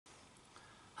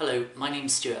Hello, my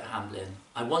name's Stewart Hamblin.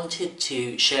 I wanted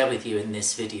to share with you in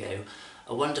this video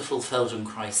a wonderful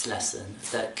Feldenkrais lesson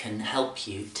that can help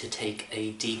you to take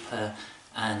a deeper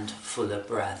and fuller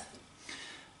breath.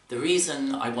 The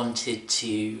reason I wanted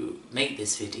to make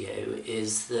this video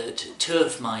is that two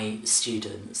of my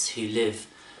students who live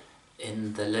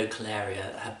in the local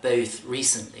area have both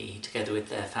recently, together with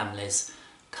their families,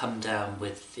 come down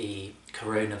with the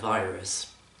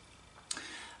coronavirus.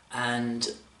 And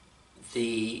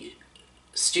the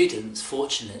students,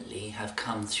 fortunately, have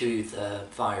come through the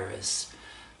virus,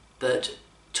 but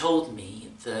told me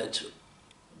that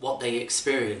what they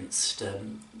experienced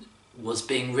was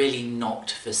being really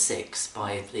knocked for six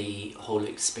by the whole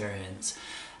experience,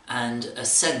 and a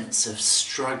sense of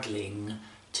struggling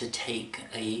to take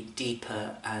a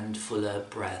deeper and fuller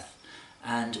breath.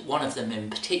 And one of them in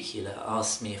particular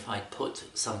asked me if I'd put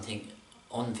something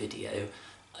on video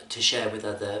to share with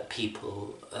other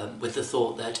people, with the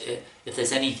thought that if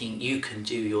there's anything you can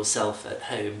do yourself at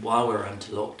home while we're under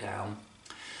lockdown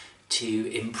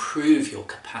to improve your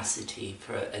capacity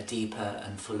for a deeper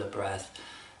and fuller breath,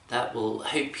 that will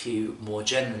help you more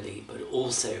generally, but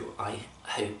also, I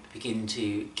hope, begin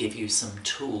to give you some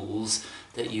tools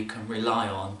that you can rely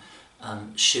on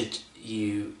should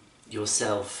you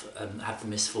yourself have the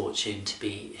misfortune to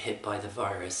be hit by the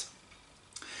virus.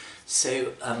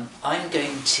 So I'm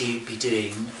going to be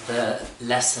doing the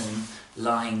lesson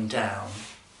lying down,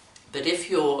 but if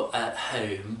you're at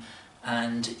home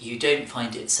and you don't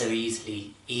find it so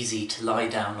easy to lie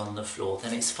down on the floor,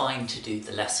 then it's fine to do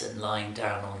the lesson lying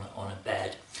down on a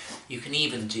bed. You can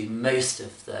even do most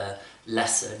of the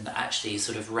lesson actually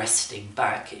sort of resting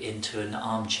back into an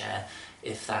armchair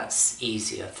if that's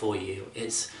easier for you.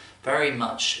 It's very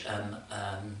much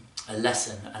a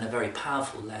lesson, and a very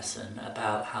powerful lesson,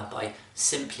 about how by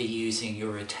simply using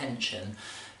your attention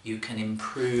you can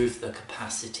improve the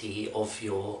capacity of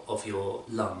your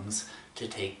lungs to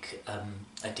take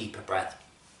a deeper breath.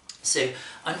 So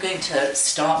I'm going to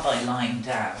start by lying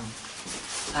down,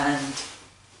 and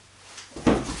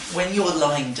when you're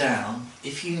lying down,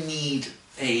 if you need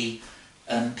a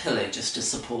pillow just to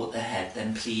support the head,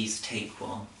 then please take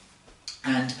one.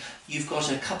 And you've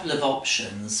got a couple of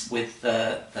options with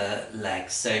the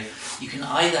legs. So you can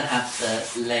either have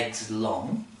the legs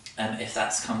long, if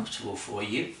that's comfortable for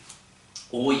you,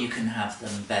 or you can have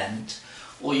them bent,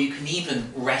 or you can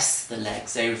even rest the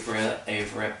legs over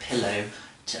a pillow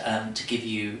to give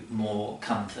you more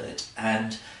comfort.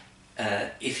 And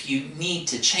if you need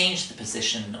to change the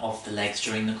position of the legs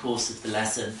during the course of the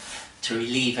lesson to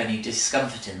relieve any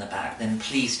discomfort in the back, then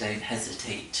please don't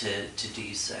hesitate to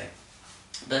do so.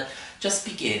 But just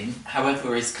begin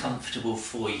however is comfortable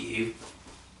for you.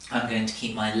 I'm going to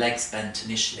keep my legs bent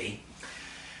initially,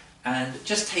 and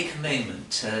just take a moment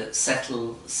to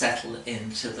settle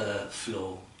into the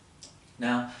floor.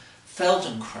 Now,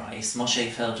 Feldenkrais, Moshe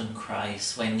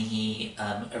Feldenkrais, when he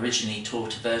originally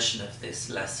taught a version of this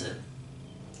lesson,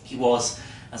 he was,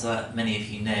 as many of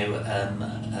you know,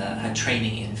 had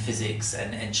training in physics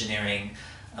and engineering,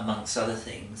 amongst other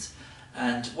things.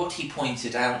 And what he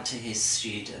pointed out to his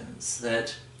students,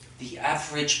 that the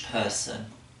average person,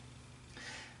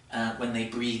 when they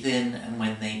breathe in and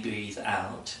when they breathe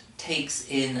out, takes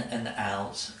in and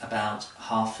out about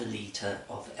half a litre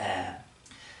of air.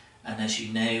 And as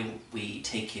you know, we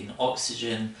take in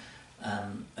oxygen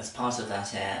as part of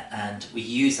that air, and we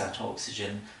use that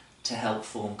oxygen to help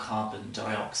form carbon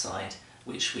dioxide,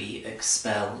 which we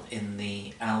expel in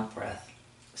the out-breath.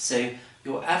 So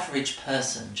your average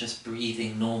person, just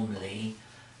breathing normally,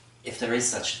 if there is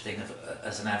such a thing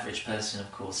as an average person,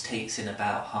 of course, takes in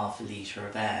about half a litre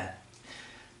of air.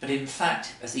 But in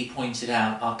fact, as he pointed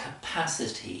out, our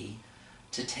capacity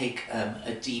to take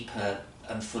a deeper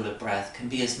and fuller breath can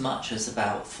be as much as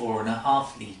about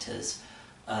 4.5 litres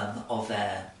of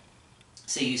air.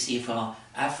 So you see, if our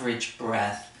average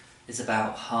breath is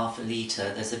about half a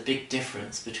litre, there's a big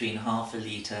difference between half a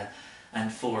litre and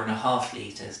 4.5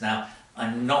 litres. Now,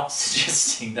 I'm not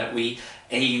suggesting that we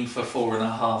aim for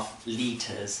 4.5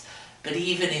 litres, but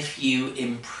even if you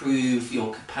improve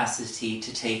your capacity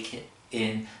to take it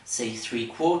in, say,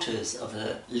 3/4 of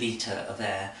a litre of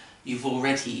air, you've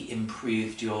already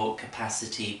improved your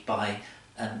capacity by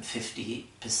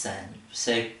 50%.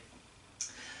 So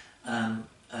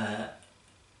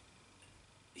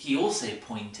he also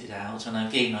pointed out, and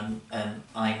again,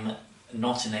 I'm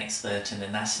not an expert in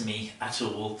anatomy at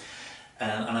all,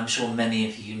 and I'm sure many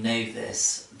of you know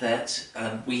this, that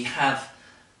we have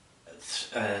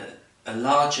a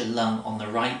larger lung on the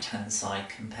right hand side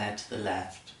compared to the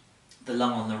left. The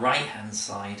lung on the right hand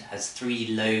side has 3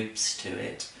 lobes to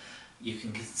it, you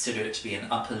can consider it to be an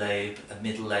upper lobe, a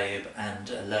middle lobe and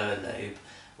a lower lobe,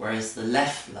 whereas the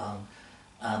left lung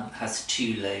has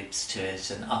two lobes to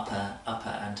it, an upper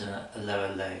and a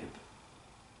lower lobe.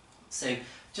 So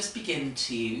just begin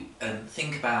to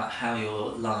think about how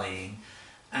you're lying,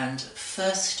 and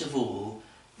first of all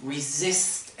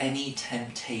resist any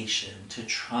temptation to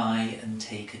try and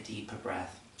take a deeper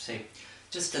breath. So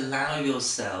just allow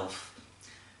yourself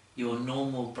your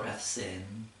normal breaths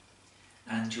in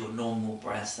and your normal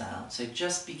breaths out. So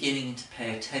just beginning to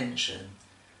pay attention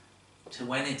to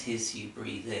when it is you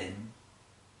breathe in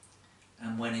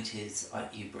and when it is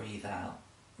you breathe out.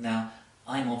 Now,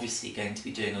 I'm obviously going to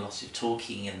be doing a lot of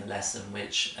talking in the lesson,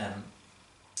 which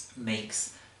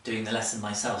makes doing the lesson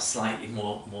myself slightly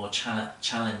more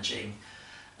challenging.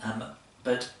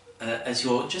 But as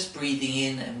you're just breathing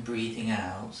in and breathing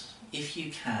out, if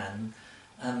you can,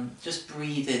 just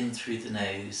breathe in through the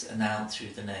nose and out through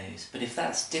the nose. But if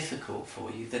that's difficult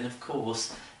for you, then of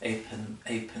course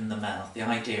open the mouth. The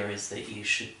idea is that you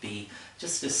should be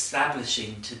just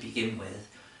establishing, to begin with,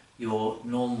 your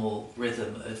normal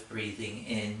rhythm of breathing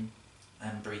in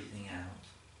and breathing out.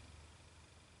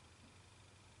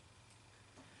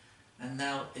 And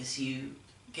now as you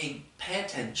pay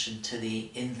attention to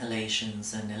the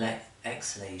inhalations and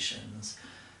exhalations,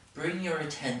 bring your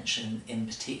attention in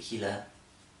particular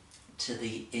to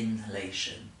the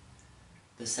inhalation,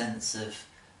 the sense of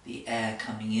the air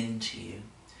coming into you,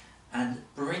 and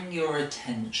bring your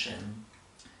attention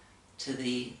to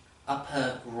the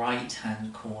upper right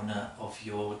hand corner of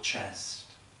your chest.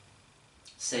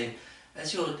 So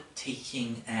as you're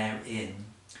taking air in,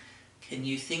 can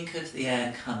you think of the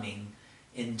air coming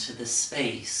into the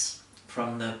space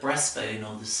from the breastbone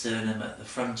or the sternum at the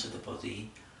front of the body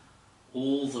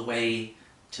all the way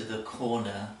to the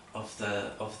corner of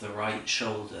the right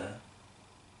shoulder,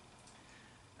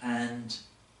 and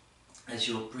as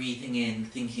you're breathing in,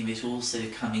 thinking of it also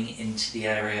coming into the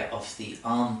area of the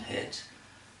armpit,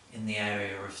 in the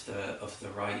area of the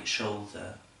right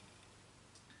shoulder,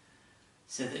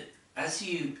 so that as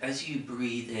you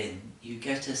breathe in, you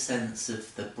get a sense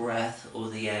of the breath or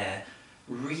the air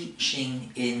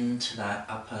reaching into that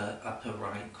upper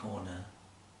right corner.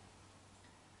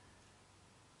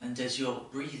 And as you're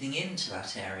breathing into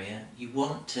that area, you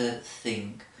want to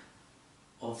think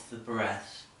of the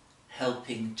breath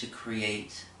helping to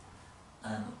create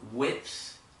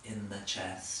width in the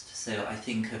chest. So I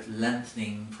think of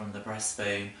lengthening from the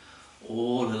breastbone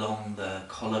all along the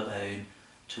collarbone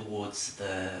towards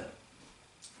the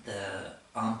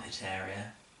armpit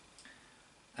area.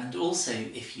 And also,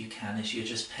 if you can, as you're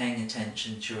just paying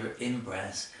attention to your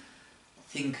in-breath,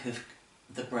 think of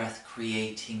the breath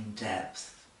creating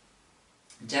depth.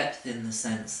 Depth in the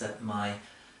sense that my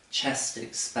chest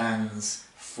expands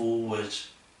forward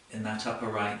in that upper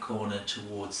right corner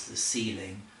towards the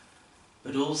ceiling,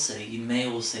 but also you may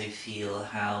also feel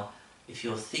how, if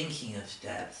you're thinking of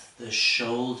depth, the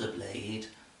shoulder blade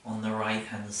on the right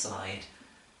hand side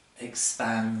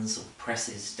expands or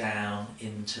presses down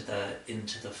into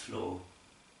the floor.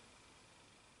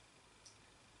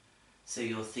 So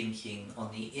you're thinking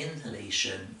on the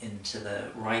inhalation into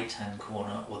the right hand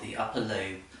corner or the upper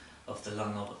lobe of the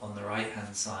lung on the right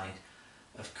hand side,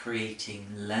 of creating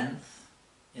length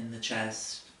in the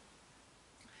chest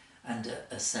and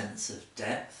a sense of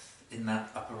depth in that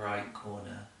upper right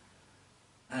corner.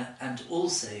 And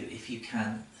also, if you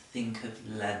can, think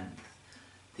of length.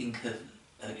 Think of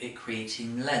it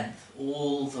creating length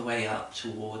all the way up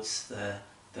towards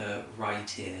the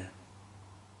right ear.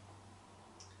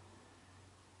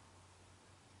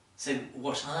 So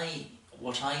what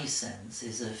I sense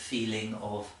is a feeling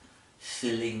of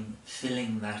filling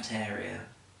that area,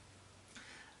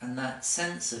 and that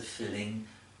sense of filling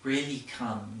really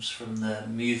comes from the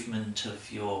movement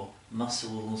of your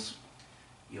muscles,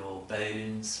 your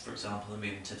bones, for example the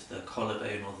movement of the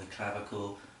collarbone or the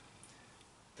clavicle,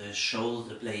 the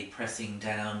shoulder blade pressing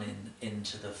down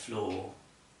into the floor,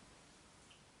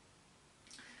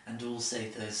 and also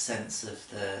the sense of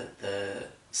the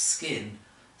skin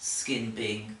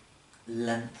being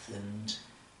lengthened.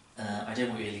 I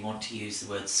don't really want to use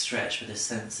the word stretch, but a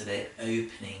sense of it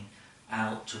opening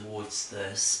out towards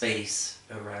the space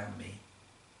around me.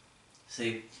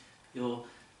 So you're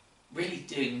really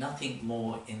doing nothing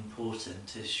more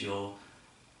important as you're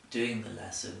doing the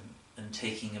lesson and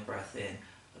taking a breath in,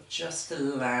 of just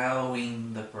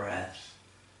allowing the breath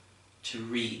to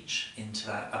reach into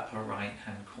that upper right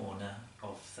hand corner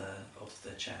of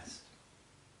the chest.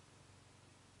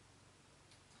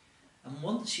 And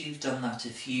once you've done that a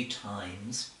few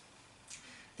times,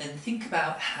 then think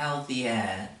about how the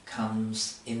air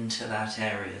comes into that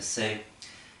area. So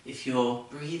if you're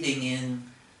breathing in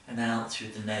and out through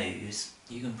the nose,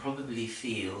 you can probably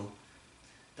feel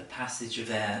the passage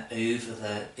of air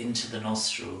into the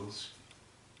nostrils.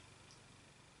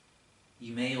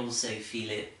 You may also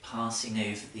feel it passing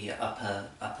over the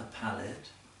upper palate.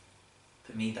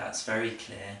 For me, that's very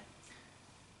clear.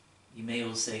 You may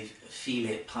also feel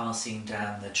it passing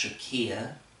down the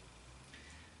trachea.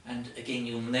 And again,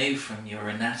 you'll know from your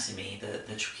anatomy that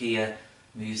the trachea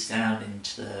moves down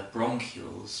into the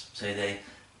bronchioles. So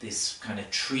this kind of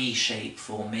tree-shaped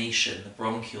formation, the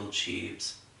bronchial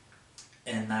tubes,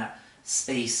 in that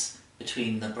space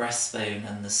between the breastbone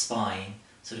and the spine,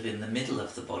 sort of in the middle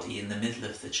of the body, in the middle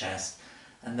of the chest.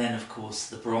 And then, of course,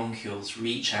 the bronchioles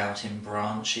reach out in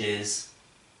branches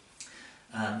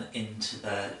into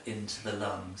the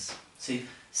lungs. So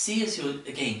see, as you're,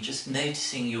 again, just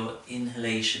noticing your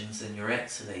inhalations and your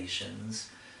exhalations,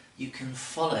 you can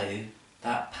follow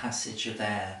that passage of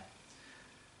air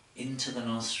into the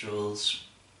nostrils,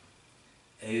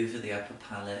 over the upper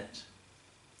palate,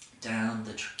 down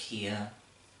the trachea,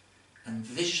 and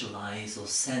visualize or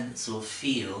sense or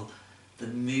feel the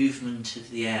movement of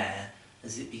the air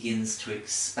as it begins to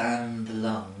expand the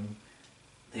lung,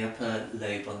 the upper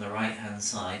lobe on the right hand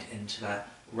side, into that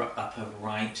upper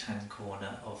right hand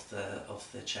corner of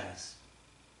the chest.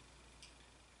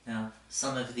 Now,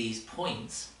 some of these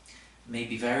points may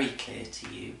be very clear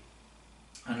to you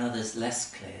and others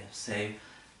less clear, so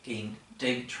again,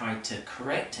 don't try to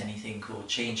correct anything or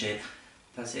change it.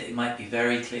 That's it. It might be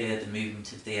very clear, the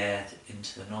movement of the air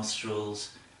into the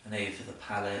nostrils and over the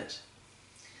palate,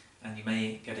 and you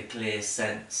may get a clear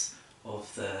sense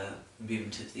of the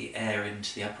movement of the air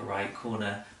into the upper right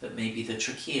corner, but maybe the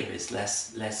trachea is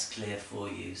less clear for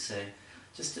you. So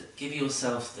just give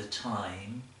yourself the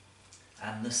time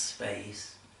and the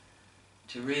space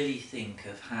to really think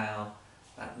of how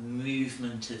that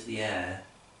movement of the air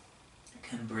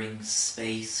can bring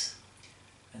space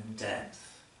and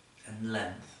depth and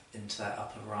length into that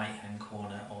upper right hand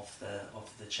corner of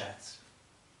the chest.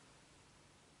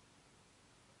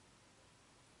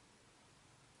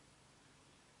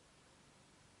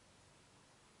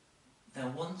 Now,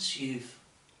 once you've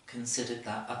considered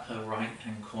that upper right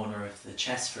hand corner of the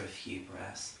chest for a few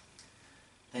breaths,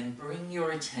 then bring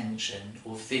your attention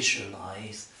or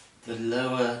visualize the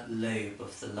lower lobe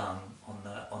of the lung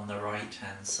on the right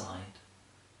hand side,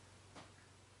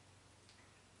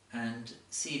 and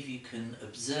see if you can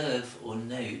observe or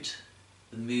note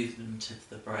the movement of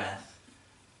the breath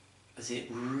as it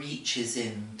reaches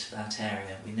into that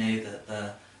area. We know that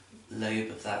the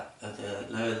lobe of the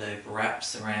lower lobe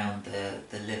wraps around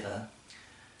the liver,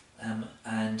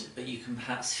 but you can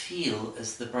perhaps feel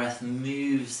as the breath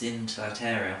moves into that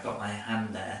area. I've got my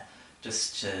hand there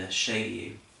just to show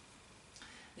you.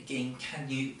 Again, can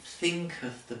you think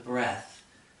of the breath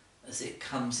as it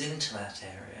comes into that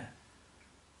area,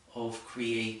 of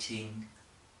creating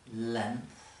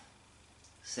length?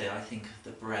 So I think of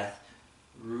the breath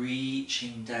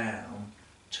reaching down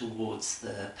towards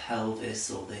the pelvis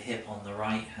or the hip on the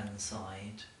right hand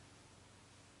side,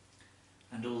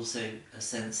 and also a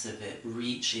sense of it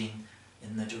reaching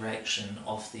in the direction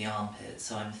of the armpit.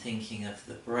 So I'm thinking of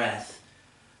the breath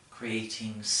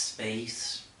creating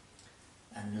space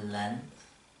and length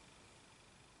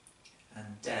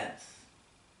and depth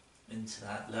into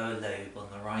that lower lobe on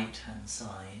the right hand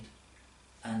side,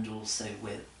 and also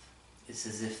width. It's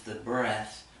as if the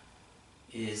breath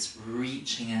is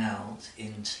reaching out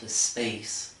into the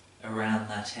space around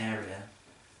that area,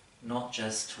 not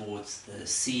just towards the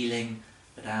ceiling,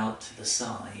 but out to the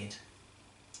side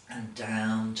and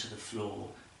down to the floor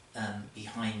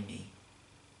behind me.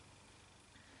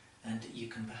 And you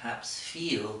can perhaps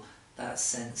feel that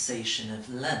sensation of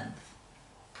length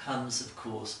comes, of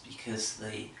course, because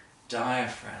the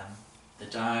diaphragm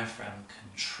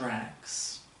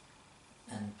contracts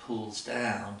and pulls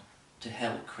down to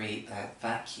help create that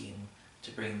vacuum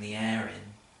to bring the air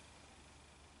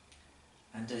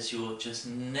in. And as you're just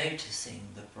noticing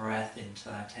the breath into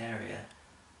that area,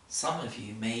 some of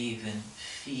you may even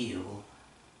feel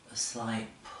a slight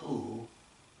pull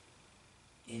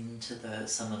into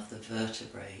some of the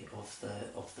vertebrae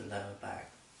of the lower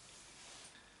back.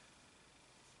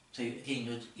 So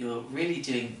again, you're really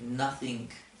doing nothing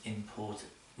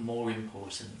more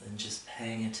important than just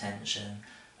paying attention,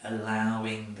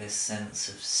 allowing this sense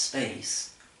of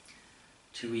space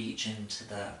to reach into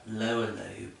that lower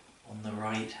lobe on the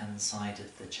right hand side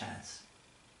of the chest.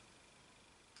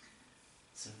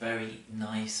 It's a very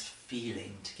nice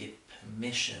feeling to give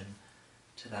permission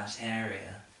to that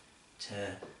area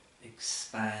to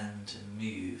expand and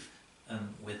move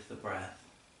with the breath.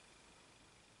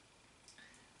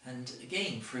 And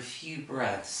again, for a few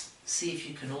breaths, see if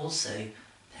you can also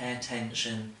pay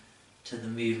attention to the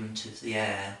movement of the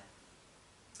air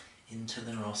into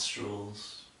the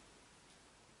nostrils,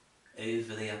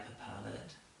 over the upper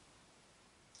palate,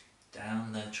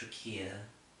 down the trachea,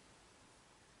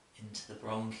 into the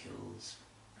bronchioles,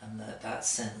 and that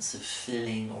sense of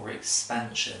filling or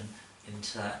expansion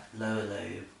into that lower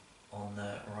lobe on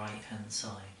the right hand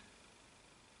side.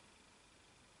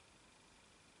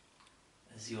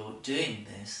 As you're doing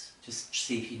this, just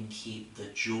see if you can keep the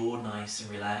jaw nice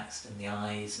and relaxed and the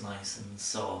eyes nice and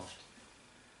soft,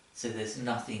 so there's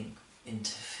nothing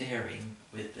interfering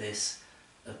with this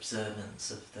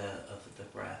observance of the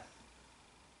breath.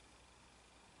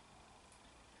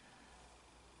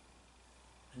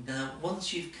 And now,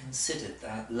 once you've considered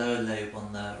that lower lobe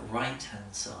on the right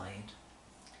hand side,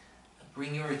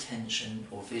 bring your attention,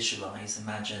 or visualize,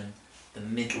 imagine the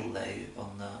middle lobe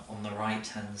on the right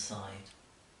hand side.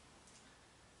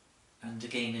 And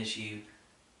again, as you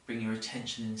bring your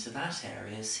attention into that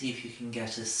area, see if you can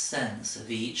get a sense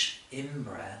of each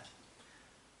in-breath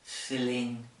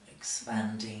filling,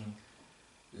 expanding,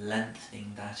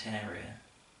 lengthening that area.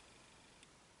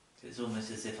 So it's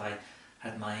almost as if I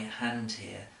had my hand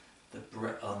here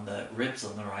on the ribs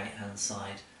on the right hand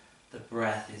side. The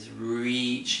breath is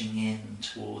reaching in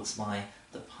towards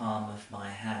the palm of my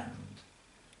hand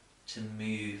to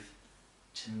move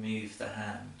the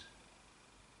hand.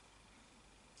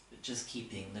 But just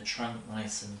keeping the trunk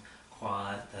nice and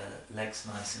quiet, the legs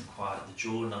nice and quiet, the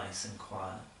jaw nice and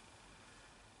quiet.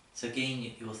 So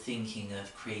again, you're thinking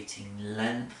of creating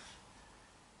length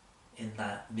in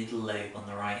that middle lobe on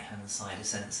the right hand side, a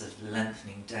sense of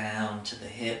lengthening down to the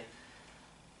hip,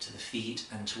 to the feet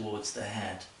and towards the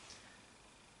head,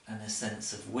 and a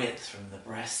sense of width from the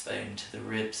breastbone to the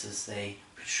ribs as they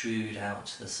protrude out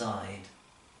to the side,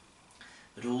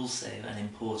 but also, and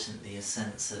importantly, a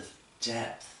sense of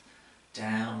depth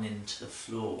down into the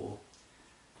floor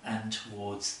and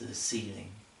towards the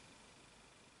ceiling.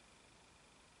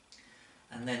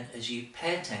 And then as you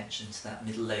pay attention to that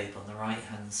middle lobe on the right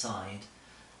hand side,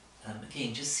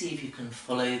 again, just see if you can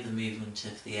follow the movement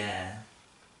of the air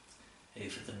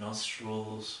over the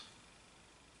nostrils,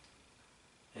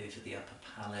 over the upper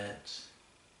palate,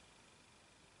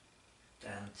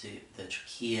 down to the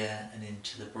trachea and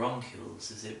into the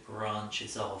bronchioles as it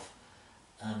branches off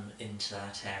into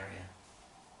that area.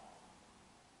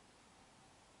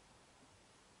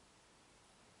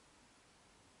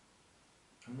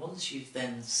 And once you've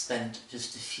then spent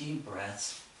just a few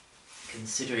breaths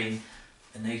considering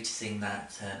and noticing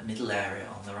that middle area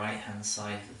on the right hand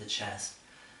side of the chest,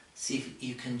 see if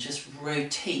you can just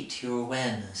rotate your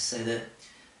awareness so that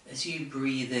as you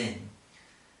breathe in,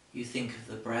 you think of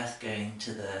the breath going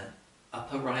to the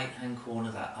upper right hand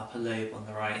corner, that upper lobe on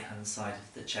the right hand side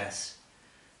of the chest,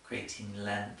 creating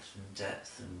length and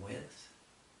depth and width.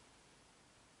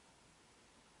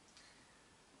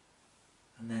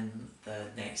 And then the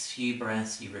next few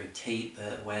breaths, you rotate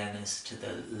the awareness to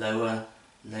the lower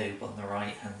lobe on the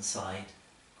right hand side,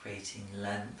 creating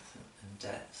length and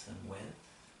depth and width.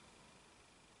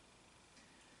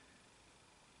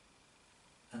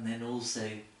 And then also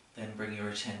bring your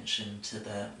attention to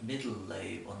the middle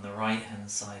lobe on the right hand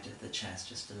side of the chest,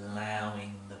 just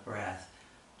allowing the breath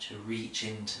to reach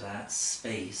into that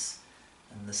space,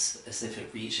 and as if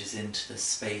it reaches into the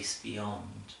space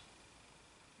beyond.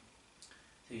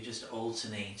 So you're just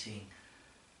alternating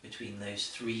between those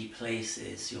three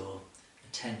places, your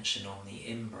attention on the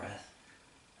in-breath,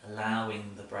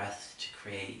 allowing the breath to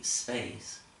create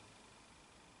space.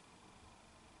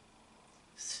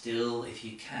 Still, if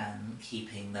you can,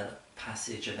 keeping the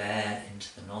passage of air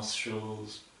into the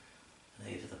nostrils,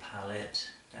 and over the palate,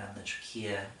 down the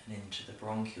trachea and into the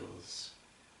bronchioles.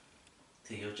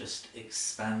 So you're just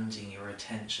expanding your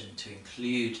attention to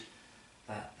include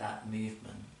that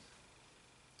movement.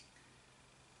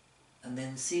 And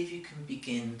then see if you can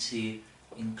begin to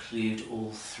include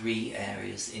all three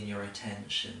areas in your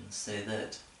attention, so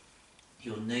that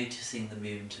you're noticing the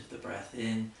movement of the breath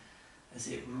in as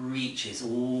if it reaches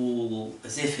all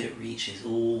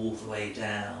the way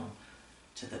down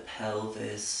to the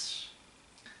pelvis,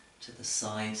 to the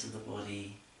sides of the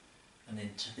body, and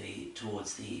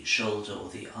towards the shoulder or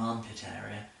the armpit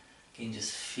area. Again,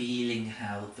 just feeling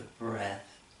how the breath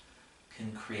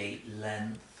can create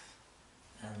length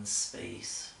and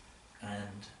space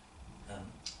and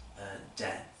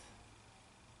depth.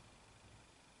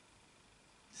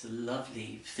 It's a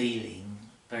lovely feeling,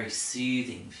 very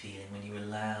soothing feeling, when you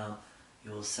allow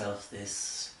yourself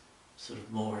this sort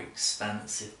of more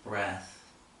expansive breath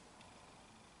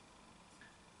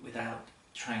without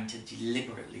trying to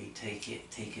deliberately take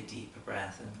a deeper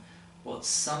breath. And what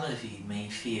some of you may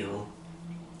feel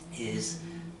is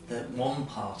that one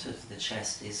part of the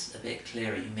chest is a bit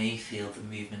clearer. You may feel the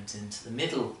movement into the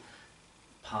middle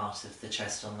part of the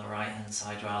chest on the right hand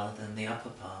side rather than the upper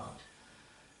part.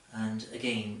 And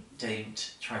again,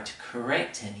 don't try to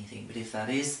correct anything, but if that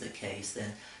is the case,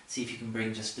 then see if you can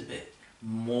bring just a bit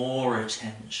more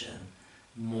attention,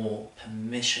 more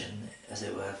permission, as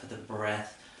it were, for the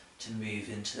breath to move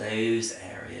into those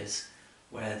areas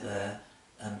where the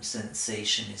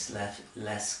sensation is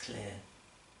less clear.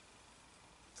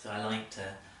 So I like to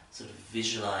sort of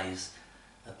visualize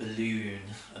a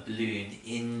balloon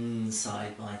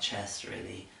inside my chest,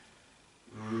 really,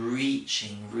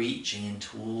 reaching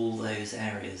into all those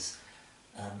areas.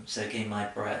 So again, my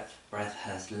breath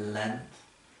has length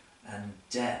and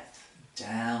depth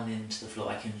down into the floor.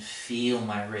 I can feel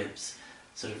my ribs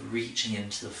sort of reaching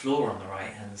into the floor on the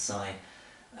right hand side,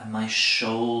 and my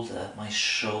shoulder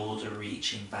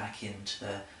reaching back into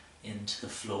the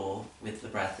floor with the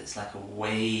breath. It's like a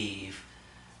wave,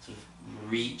 sort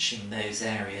of reaching those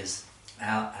areas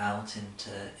out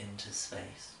into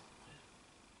space.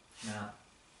 Now,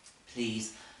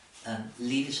 please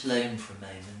leave it alone for a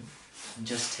moment and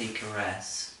just take a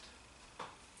rest.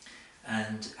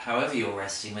 And however you're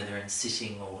resting, whether in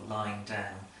sitting or lying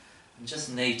down, and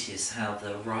just notice how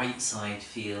the right side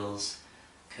feels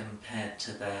compared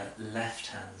to the left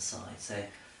hand side. So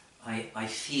I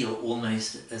feel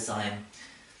almost as I'm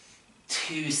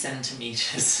 2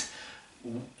 centimeters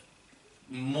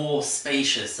more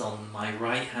spacious on my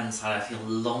right hand side. I feel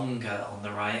longer on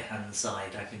the right hand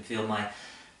side. I can feel my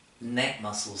neck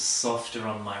muscles softer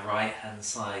on my right hand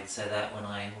side, so that when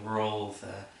I roll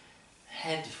the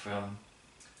head from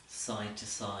side to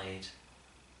side,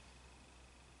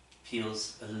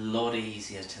 feels a lot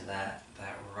easier to that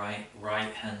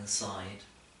right hand side.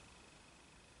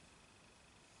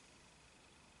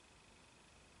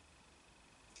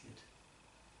 Good.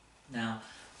 Now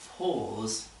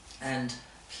pause and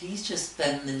please just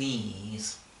bend the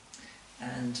knees,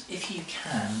 and if you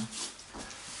can,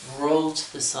 roll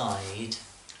to the side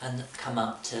and come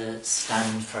up to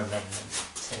stand for a moment.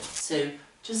 So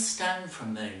just stand for a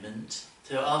moment.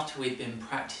 So after we've been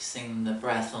practicing the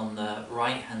breath on the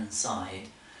right hand side,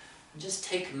 and just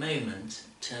take a moment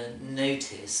to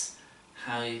notice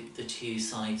how the 2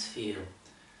 sides feel.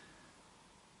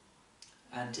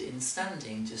 And in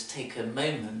standing, just take a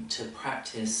moment to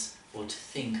practice or to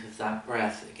think of that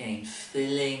breath again,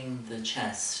 filling the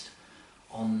chest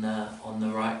on the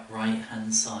right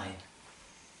hand side.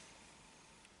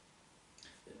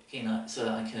 Again, so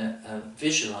that I can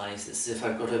visualize this as if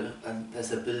I've got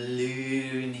there's a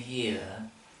balloon here,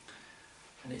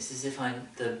 and it's as if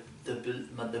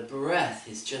the breath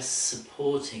is just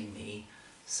supporting me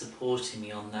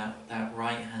on that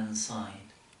right hand side.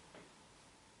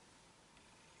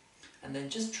 And then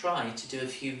just try to do a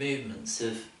few movements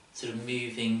of sort of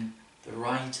moving the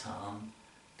right arm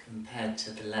compared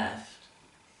to the left.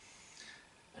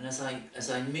 And as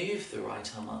I move the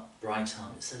right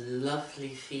arm, it's a lovely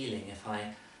feeling if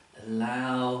I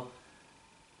allow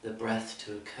the breath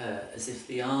to occur, as if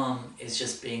the arm is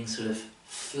just being sort of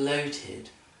floated,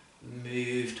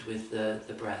 moved with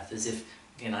the breath, as if,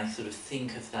 again, I sort of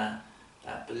think of that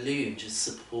balloon just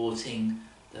supporting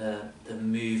the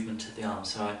movement of the arm.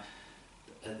 So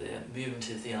the movement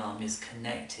of the arm is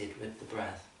connected with the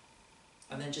breath.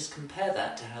 And then just compare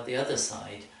that to how the other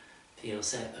side feels.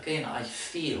 So again, I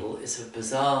feel, it's a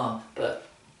bizarre but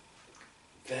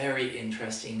very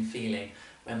interesting feeling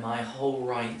when my whole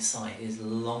right side is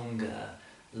longer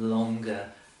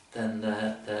than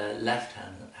the left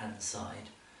hand side.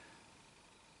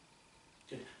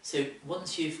 Good. So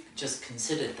once you've just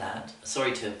considered that,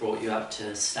 sorry to have brought you up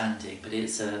to standing, but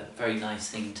it's a very nice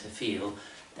thing to feel,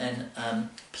 then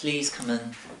please come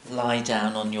and lie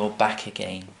down on your back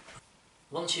again.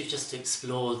 Once you've just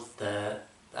explored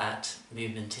that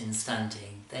movement in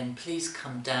standing, then please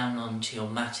come down onto your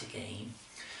mat again,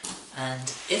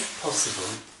 and if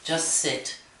possible, just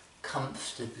sit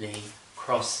comfortably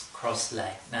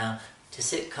cross-legged. Now, to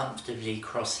sit comfortably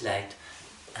cross-legged,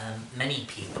 many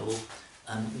people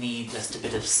need just a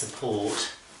bit of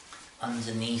support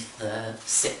underneath the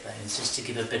sit bones, just to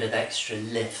give a bit of extra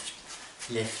lift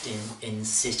in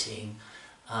sitting.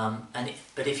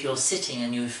 But if you're sitting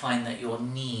and you find that your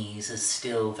knees are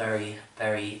still very,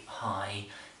 very high,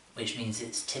 which means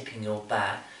it's tipping your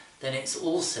back, then it's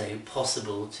also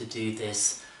possible to do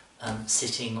this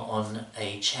sitting on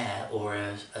a chair or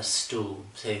a stool.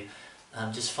 So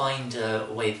just find a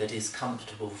way that is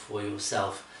comfortable for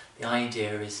yourself. The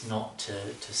idea is not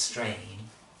to strain.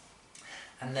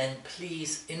 And then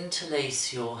please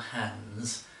interlace your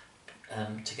hands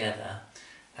together,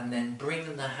 and then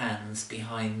bring the hands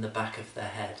behind the back of the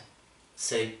head.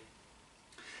 So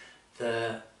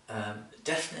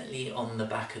definitely on the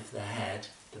back of the head,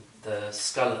 the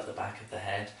skull at the back of the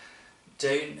head.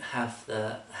 Don't have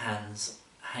the hands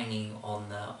hanging on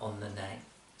the neck.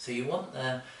 So you want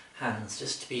the hands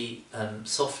just to be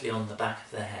softly on the back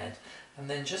of the head, and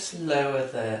then just lower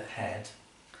the head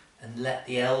and let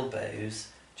the elbows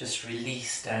just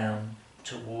release down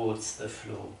towards the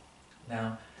floor.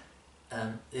 Now,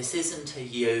 this isn't a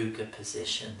yoga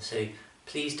position, so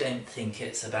please don't think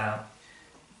it's about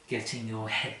getting your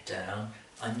head down.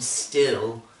 I'm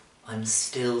still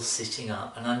sitting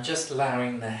up, and I'm just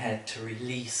allowing the head to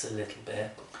release a little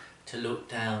bit, to look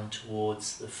down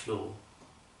towards the floor.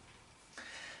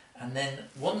 And then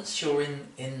once you're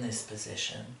in this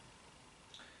position,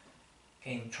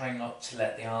 again, try not to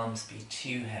let the arms be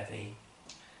too heavy.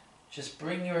 Just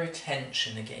bring your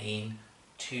attention again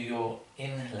to your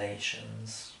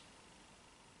inhalations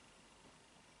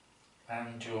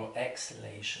and your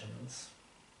exhalations.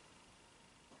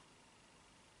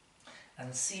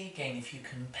 And see again if you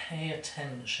can pay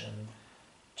attention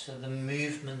to the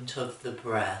movement of the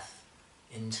breath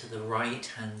into the right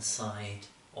hand side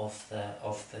of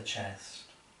the chest.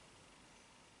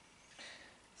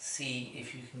 See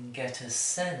if you can get a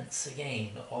sense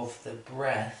again of the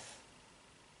breath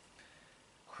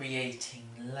creating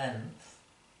length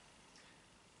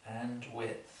and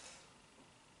width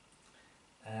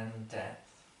and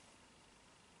depth.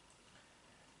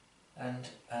 And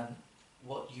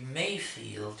what you may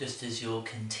feel, just as you're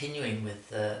continuing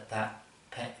with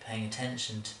paying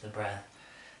attention to the breath,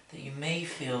 that you may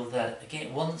feel that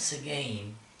once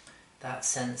again that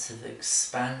sense of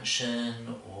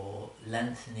expansion or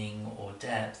lengthening or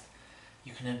depth,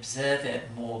 you can observe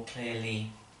it more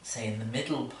clearly, say in the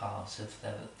middle part of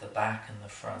the back and the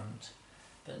front,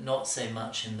 but not so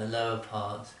much in the lower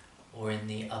part or in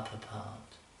the upper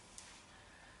part.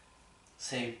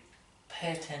 So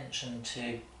pay attention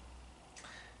to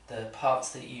the parts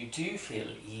that you do feel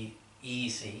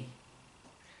easy,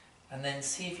 and then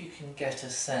see if you can get a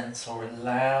sense or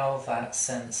allow that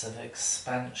sense of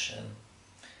expansion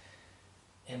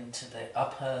into the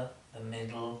upper, the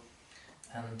middle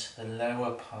and the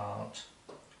lower part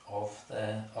of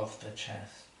the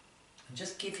chest. And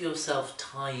just give yourself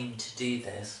time to do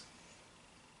this.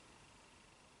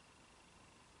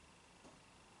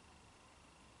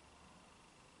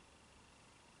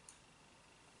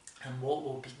 And what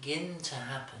will begin to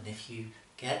happen if you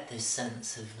get this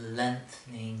sense of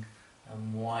lengthening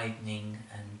and widening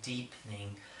and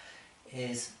deepening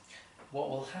is, what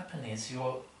will happen is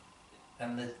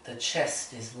the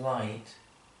chest is light,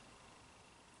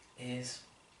 is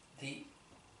the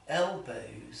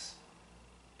elbows,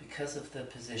 because of the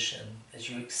position, as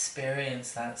you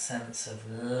experience that sense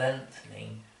of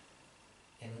lengthening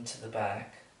into the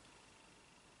back,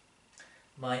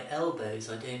 my elbows,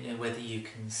 I don't know whether you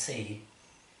can see,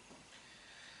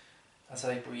 as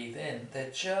I breathe in,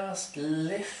 they're just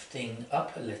lifting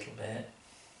up a little bit,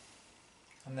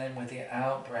 and then with the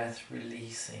out breath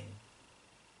releasing.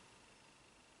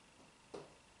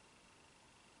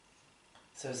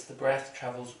 So as the breath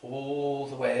travels all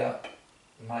the way up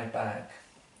my back,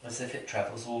 as if it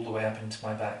travels all the way up into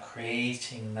my back,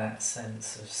 creating that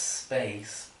sense of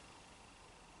space,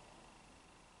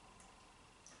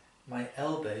 my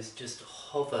elbows just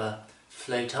hover,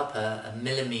 float up a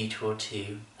millimetre or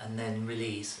two and then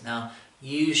release. Now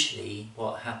usually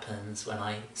what happens when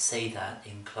I say that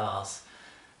in class,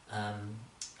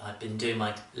 I've been doing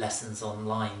my lessons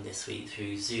online this week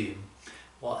through Zoom,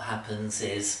 what happens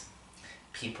is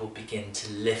people begin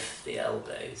to lift the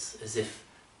elbows as if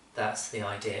that's the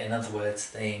idea. In other words,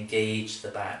 they engage the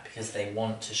back because they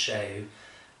want to show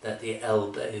that the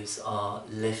elbows are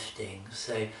lifting.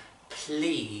 So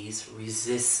please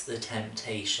resist the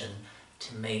temptation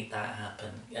to make that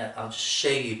happen. I'll just show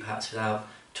you perhaps without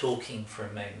talking for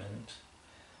a moment.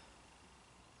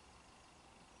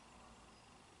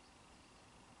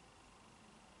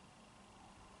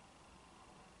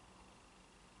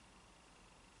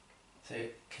 So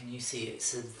can you see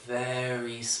it's a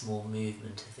very small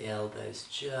movement of the elbows,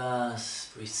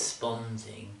 just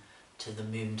responding to the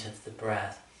movement of the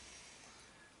breath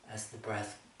as the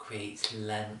breath creates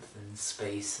length and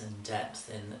space and depth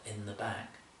in the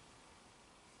back.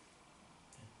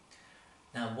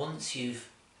 Now once you've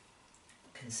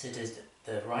considered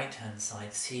the right hand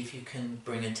side, see if you can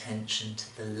bring attention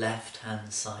to the left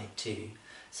hand side too.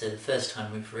 So the first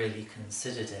time we've really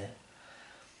considered it.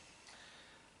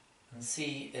 And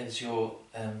see, as you're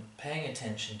paying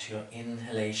attention to your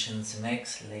inhalations and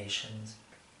exhalations,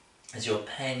 as you're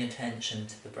paying attention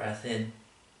to the breath in,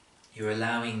 you're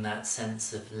allowing that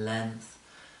sense of length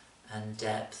and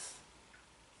depth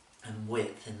and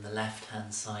width in the left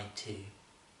hand side too.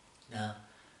 Now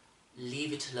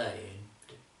leave it alone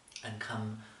and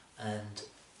come and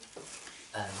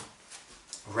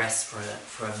rest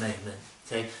for a moment.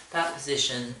 So that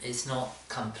position is not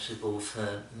comfortable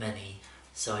for many,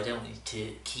 so I don't want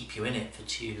to keep you in it for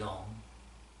too long.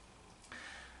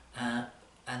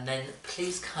 And then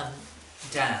please come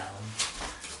down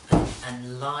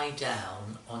and lie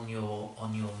down on your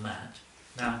mat.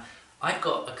 Now I've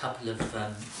got a couple of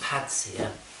pads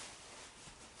here,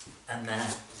 and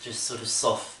they're just sort of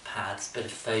soft pads, bit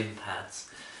of foam pads.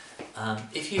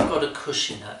 If you've got a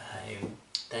cushion at home,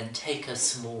 then take a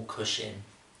small cushion,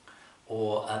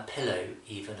 or a pillow,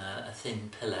 even a thin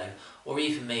pillow, or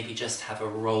even maybe just have a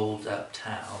rolled up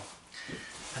towel.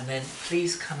 And then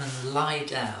please come and lie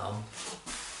down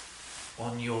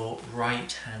on your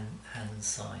right hand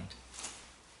side.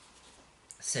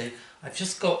 So I've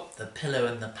just got the pillow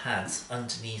and the pads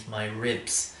underneath my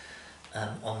ribs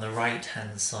on the right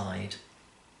hand side,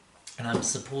 and I'm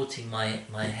supporting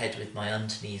my head with my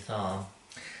underneath arm,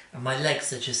 and my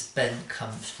legs are just bent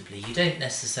comfortably. You don't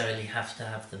necessarily have to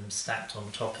have them stacked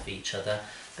on top of each other,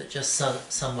 but just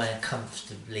somewhere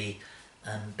comfortably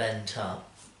bent up.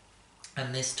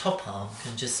 And this top arm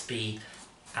can just be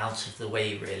out of the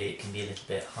way really. It can be a little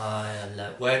bit higher,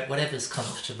 low, whatever's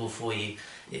comfortable for you.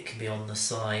 It can be on the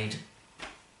side,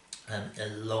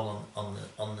 along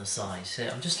on the side. So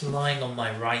I'm just lying on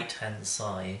my right hand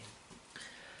side,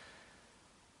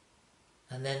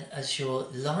 and then as you're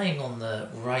lying on the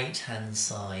right hand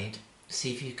side,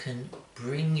 see if you can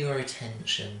bring your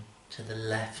attention to the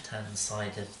left hand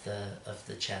side of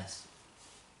the chest,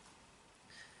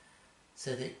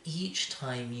 so that each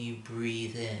time you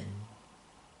breathe in,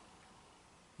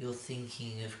 you're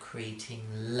thinking of creating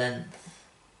length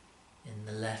in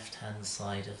the left hand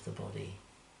side of the body,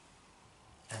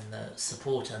 and the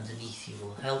support underneath you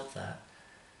will help that.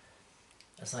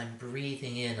 As I'm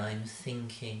breathing in, I'm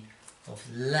thinking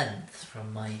of length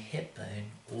from my hip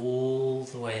bone all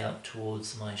the way up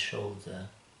towards my shoulder,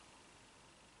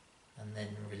 and then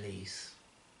release.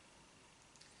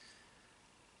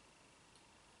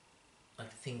 I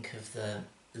think of the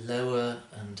lower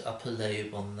and upper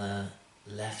lobe on the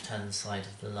left hand side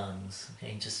of the lungs,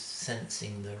 okay, just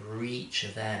sensing the reach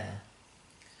of air,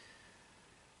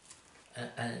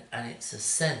 and it's a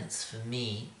sense for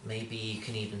me, maybe you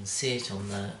can even see it on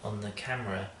the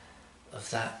camera, of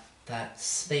that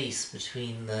space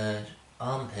between the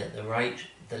armpit,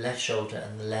 the left shoulder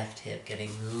and the left hip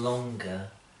getting longer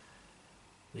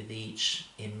with each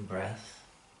in-breath,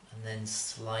 and then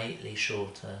slightly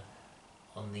shorter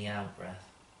on the out-breath.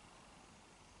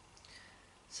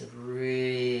 It's a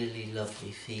really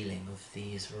lovely feeling of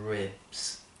these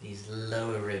ribs, these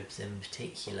lower ribs in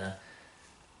particular,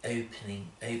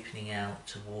 opening out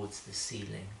towards the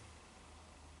ceiling.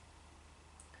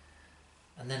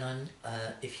 And then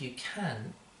if you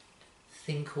can,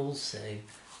 think also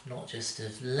not just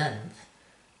of length,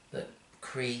 but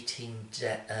creating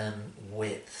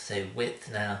width. So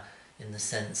width now in the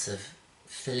sense of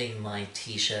filling my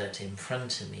t-shirt in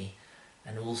front of me,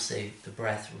 and also the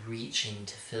breath reaching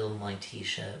to fill my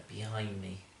t-shirt behind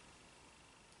me.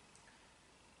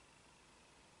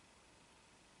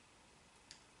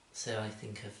 So I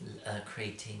think of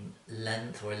creating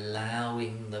length, or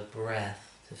allowing the breath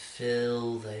to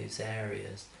fill those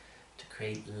areas, to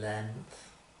create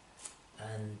length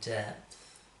and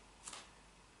depth,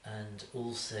 and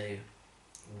also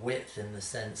width in the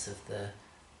sense of the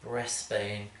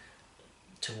breastbone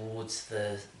towards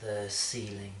the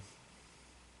ceiling.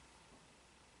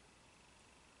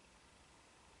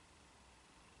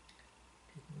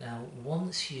 Now,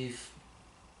 once you've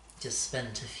just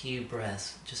spent a few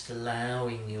breaths just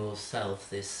allowing yourself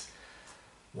this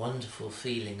wonderful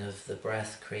feeling of the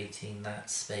breath creating that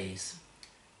space,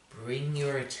 bring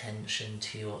your attention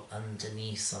to your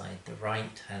underneath side, the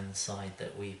right hand side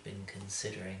that we've been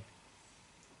considering,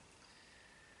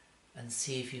 and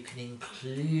see if you can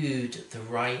include the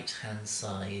right hand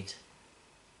side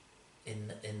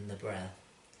in the breath.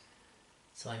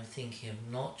 So I'm thinking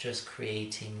of not just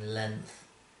creating length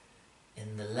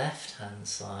in the left hand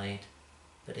side,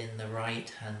 but in the right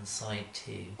hand side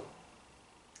too,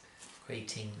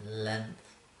 creating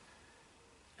length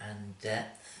and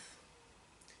depth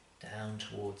down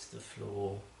towards the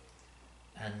floor,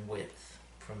 and width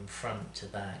from front to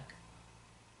back.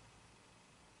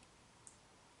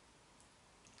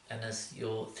 And as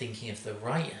you're thinking of the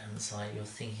right hand side, you're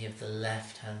thinking of the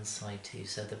left hand side too.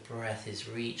 So the breath is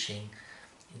reaching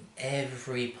in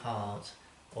every part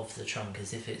of the trunk,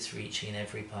 as if it's reaching in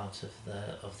every part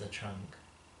of the trunk.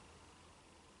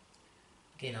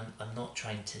 Again, I'm not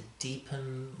trying to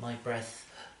deepen my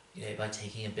breath, by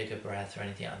taking a bigger breath or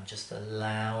anything. I'm just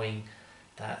allowing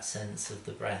that sense of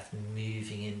the breath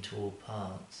moving into all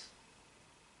parts.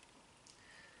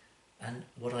 And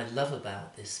what I love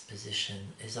about this position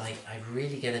is I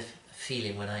really get a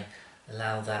feeling when I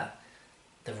allow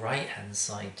the right hand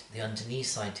side, the underneath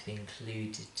side, to be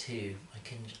included too.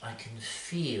 I can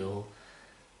feel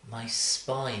my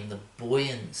spine, the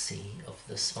buoyancy of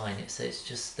the spine. It's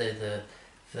just though the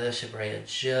vertebrae are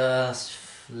just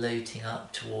floating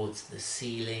up towards the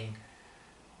ceiling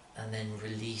and then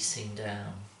releasing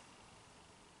down.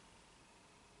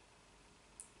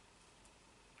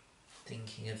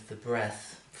 Thinking of the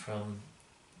breath from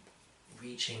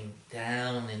reaching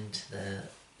down into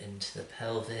the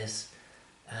pelvis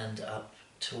and up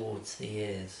towards the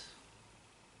ears.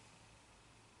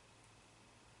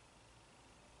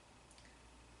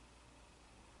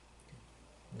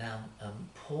 Now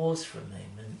pause for a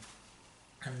moment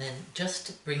and then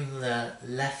just bring the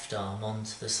left arm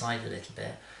onto the side a little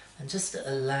bit and just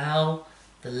allow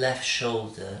the left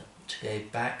shoulder to go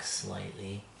back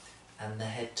slightly and the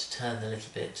head to turn a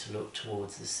little bit to look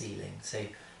towards the ceiling. So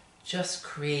just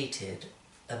created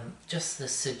just the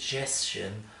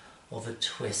suggestion of a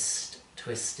twist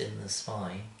in the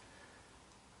spine.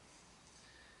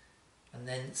 And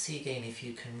then see again if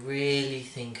you can really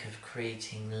think of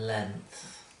creating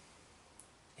length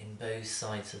in both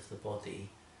sides of the body,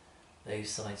 both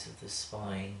sides of the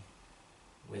spine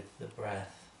with the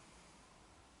breath.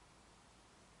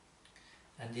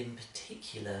 And in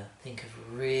particular, think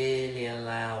of really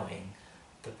allowing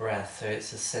the breath, so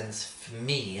it's a sense, for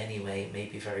me anyway, it may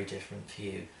be very different for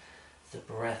you, the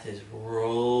breath is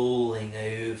rolling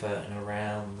over and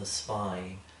around the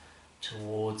spine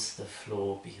towards the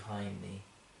floor behind me,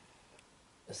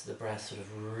 as the breath sort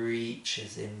of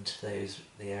reaches into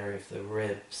the area of the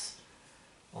ribs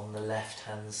on the left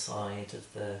hand side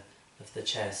of the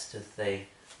chest as they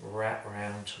wrap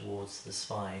round towards the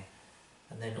spine,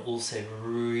 and then also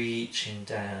reaching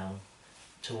down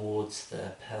towards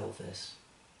the pelvis.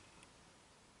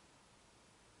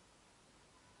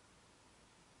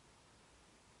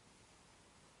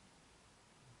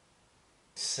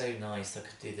 So nice. I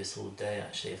could do this all day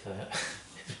actually if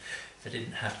I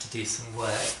didn't have to do some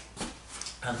work.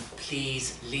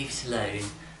 Please leave it alone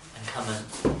and come and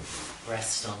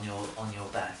rest on your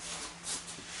back.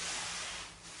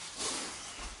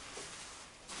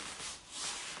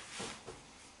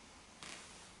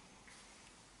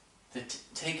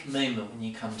 Take a moment when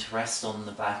you come to rest on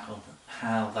the back on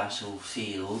how that all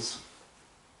feels.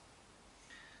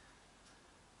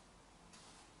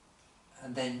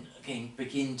 And then again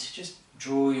begin to just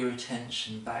draw your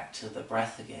attention back to the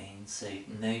breath again, so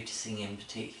noticing in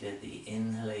particular the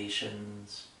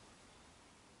inhalations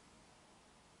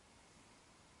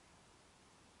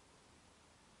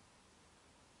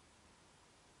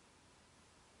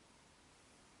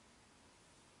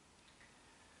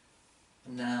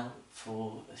and now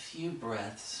for a few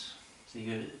breaths, so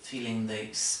you're feeling the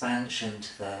expansion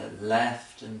to the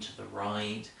left and to the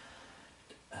right,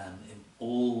 in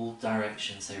all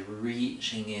directions, so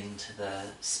reaching into the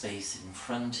space in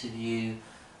front of you,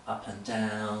 up and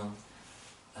down,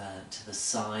 to the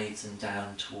sides and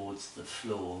down towards the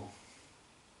floor.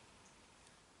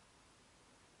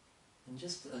 And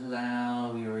just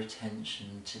allow your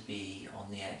attention to be on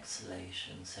the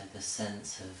exhalation, so the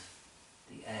sense of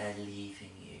the air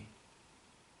leaving you.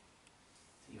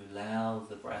 So you allow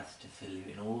the breath to fill you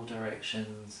in all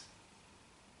directions.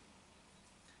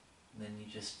 And then you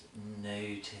just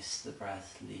notice the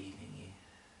breath leaving you.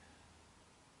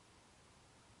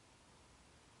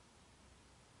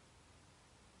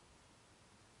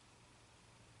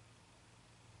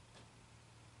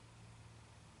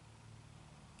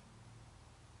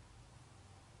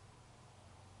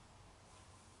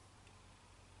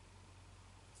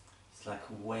 It's like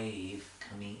a wave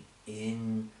coming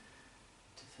in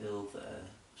to fill the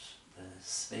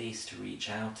space, to reach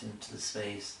out into the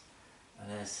space.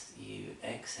 And as you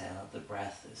exhale the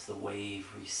breath, as the wave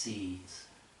recedes,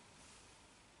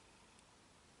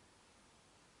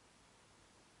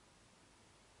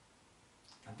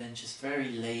 and then just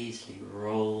very lazily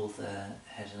roll the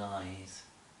head and eyes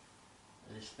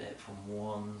a little bit from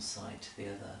one side to the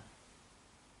other.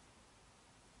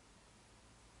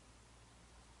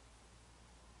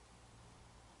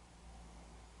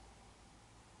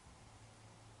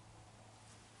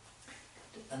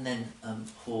 and then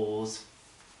pause,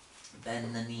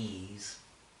 bend the knees.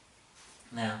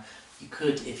 Now you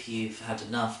could, if you've had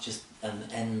enough, just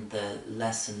end the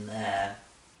lesson there,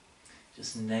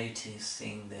 just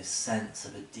noticing this sense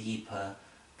of a deeper,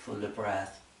 fuller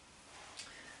breath.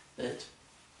 But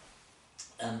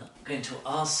I'm going to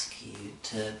ask you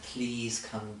to please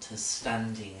come to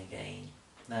standing again.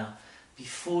 Now,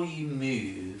 before you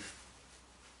move,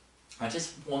 I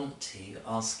just want to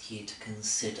ask you to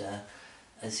consider,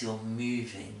 as you're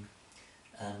moving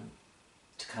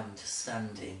to come to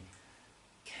standing,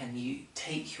 can you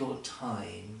take your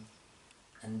time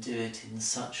and do it in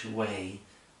such a way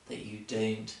that you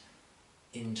don't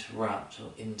interrupt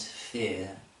or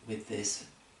interfere with this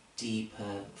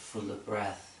deeper, fuller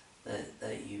breath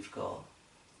that you've got.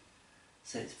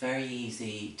 So it's very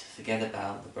easy to forget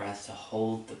about the breath, to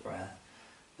hold the breath,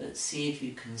 but see if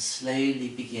you can slowly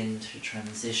begin to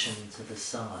transition to the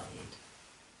side,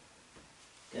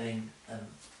 going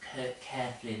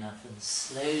carefully enough and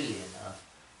slowly enough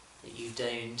that you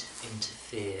don't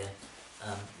interfere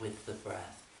with the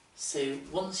breath. So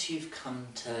once you've come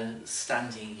to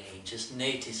standing again, just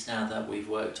notice now that we've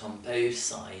worked on both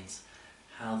sides,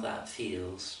 how that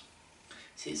feels.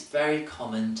 So it's very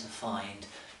common to find,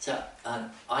 so I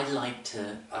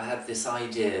have this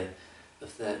idea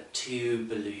of the two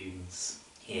balloons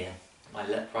here, my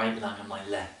right lung and my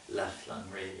left lung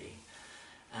really.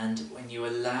 And when you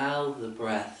allow the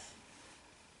breath,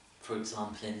 for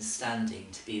example in standing,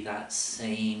 to be that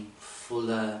same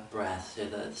fuller breath, so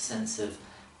the sense of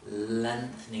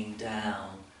lengthening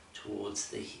down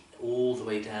towards all the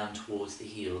way down towards the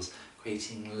heels,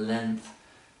 creating length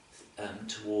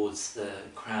towards the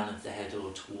crown of the head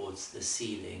or towards the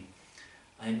ceiling,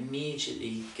 I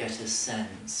immediately get a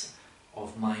sense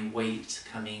of my weight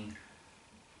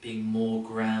being more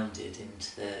grounded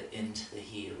into the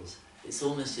heels. It's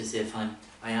almost as if I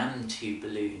am two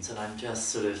balloons and I'm just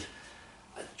sort of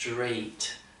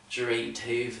draped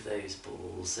over those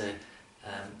balls,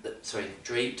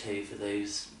 draped over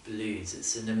those balloons.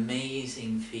 It's an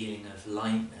amazing feeling of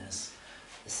lightness,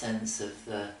 a sense of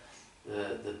the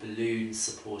balloon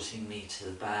supporting me to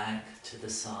the back, to the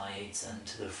sides and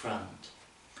to the front.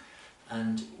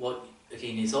 And what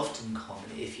again is often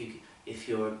common, if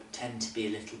you tend to be a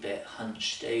little bit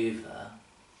hunched over,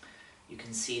 you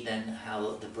can see then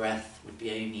how the breath would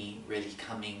be only really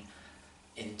coming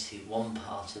into one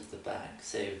part of the back,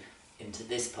 so into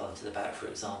this part of the back, for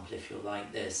example, if you're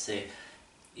like this. So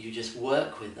you just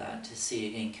work with that to see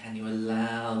again, can you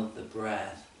allow the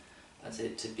breath as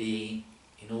it to be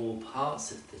in all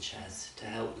parts of the chest to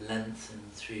help lengthen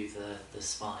through the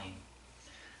spine.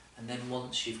 And then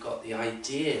once you've got the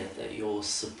idea that you're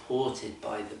supported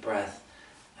by the breath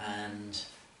and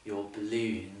your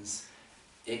balloons,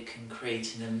 it can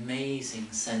create an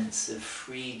amazing sense of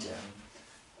freedom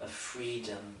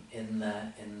in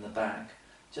the back,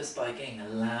 just by again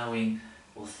allowing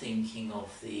or thinking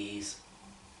of these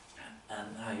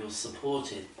and how you're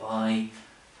supported by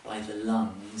the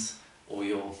lungs or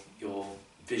your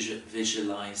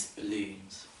visualized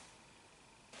balloons.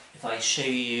 If I show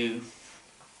you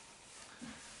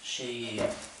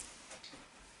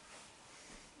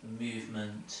the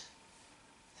movement,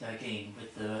 so again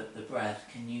with the breath,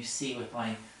 can you see, if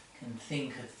I can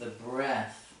think of the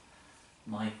breath,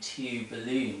 my two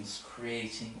balloons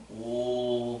creating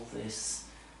all this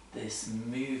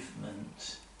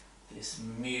movement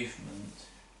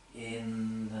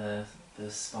in the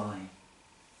spine.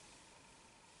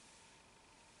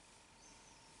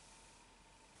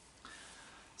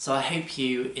 So I hope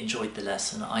you enjoyed the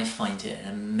lesson. I find it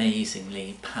an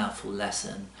amazingly powerful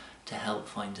lesson to help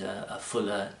find a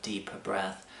fuller, deeper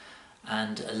breath,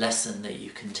 and a lesson that you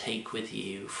can take with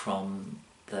you from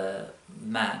the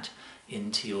mat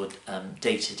into your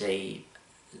day-to-day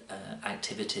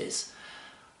activities.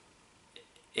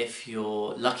 If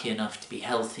you're lucky enough to be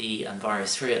healthy and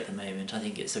virus-free at the moment, I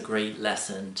think it's a great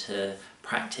lesson to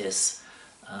practice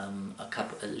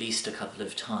at least a couple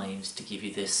of times, to give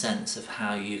you this sense of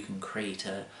how you can create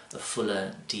a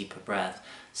fuller, deeper breath,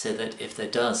 so that if there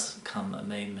does come a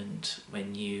moment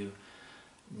when you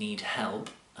need help,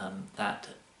 that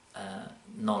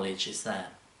knowledge is there.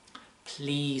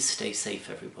 Please stay safe,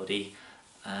 everybody,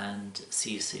 and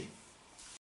see you soon.